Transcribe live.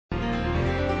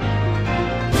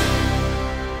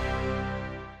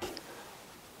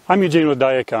I'm Eugene with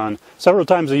Dyacon. Several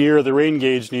times a year the rain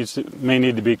gauge may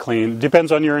need to be cleaned. Depends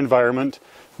on your environment,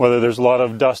 whether there's a lot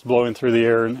of dust blowing through the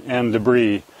air and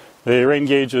debris. The rain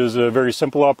gauge is a very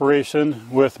simple operation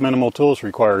with minimal tools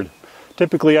required.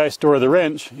 Typically I store the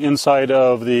wrench inside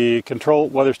of the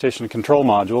weather station control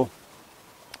module,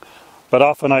 but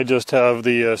often I just have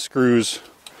the screws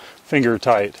finger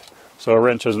tight, so a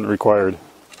wrench isn't required.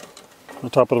 The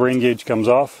top of the rain gauge comes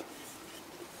off,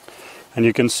 and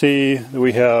you can see that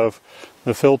we have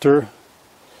the filter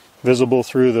visible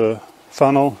through the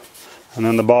funnel, and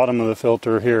then the bottom of the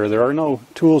filter here. There are no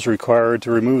tools required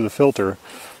to remove the filter.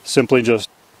 Simply just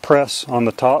press on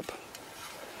the top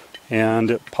and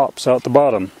it pops out the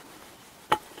bottom,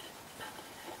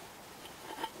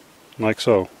 like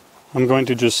so. I'm going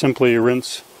to just simply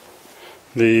rinse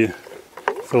the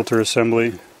filter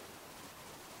assembly.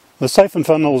 The siphon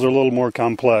funnels are a little more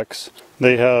complex.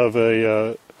 They have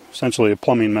essentially a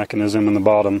plumbing mechanism in the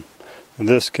bottom.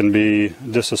 This can be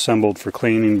disassembled for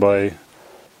cleaning by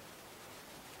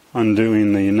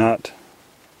undoing the nut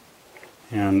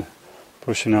and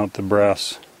pushing out the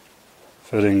brass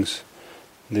fittings.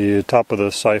 The top of the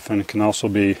siphon can also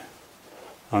be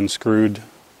unscrewed,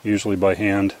 usually by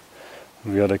hand.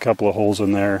 We've got a couple of holes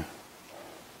in there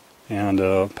and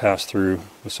pass through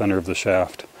the center of the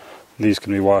shaft. These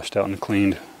can be washed out and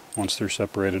cleaned once they're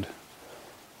separated.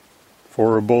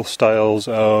 For both styles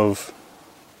of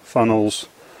funnels,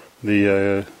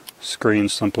 the screen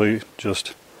simply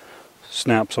just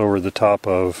snaps over the top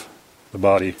of the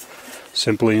body.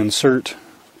 Simply insert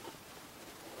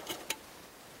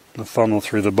the funnel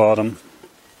through the bottom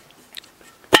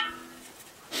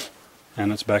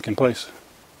and it's back in place.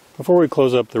 Before we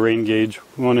close up the rain gauge,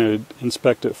 we want to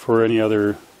inspect it for any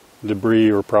other debris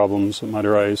or problems that might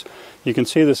arise. You can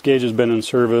see this gauge has been in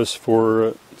service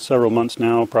for several months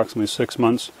now, approximately 6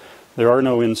 months. There are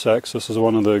no insects. This is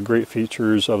one of the great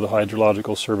features of the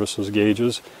hydrological services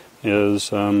gauges,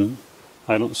 is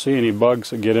I don't see any bugs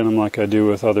that get in them like I do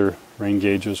with other rain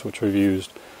gauges which we've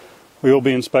used. We will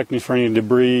be inspecting for any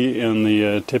debris in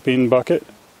the tipping bucket,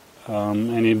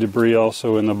 any debris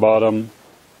also in the bottom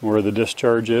where the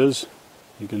discharge is.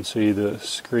 You can see the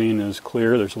screen is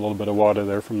clear. There's a little bit of water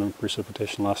there from the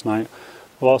precipitation last night.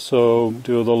 We'll also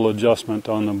do a little adjustment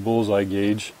on the bullseye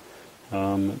gauge.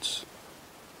 It's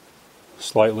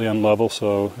slightly unlevel,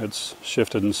 so it's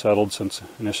shifted and settled since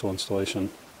initial installation.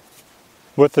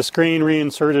 With the screen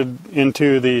reinserted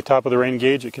into the top of the rain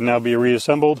gauge, it can now be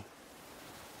reassembled.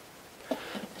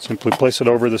 Simply place it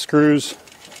over the screws,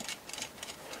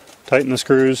 tighten the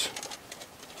screws,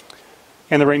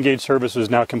 and the rain gauge service is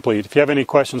now complete. If you have any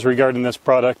questions regarding this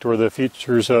product or the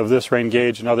features of this rain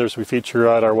gauge and others we feature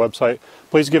at our website,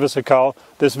 please give us a call.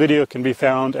 This video can be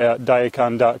found at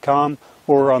Dyacon.com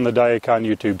or on the Dyacon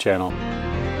YouTube channel.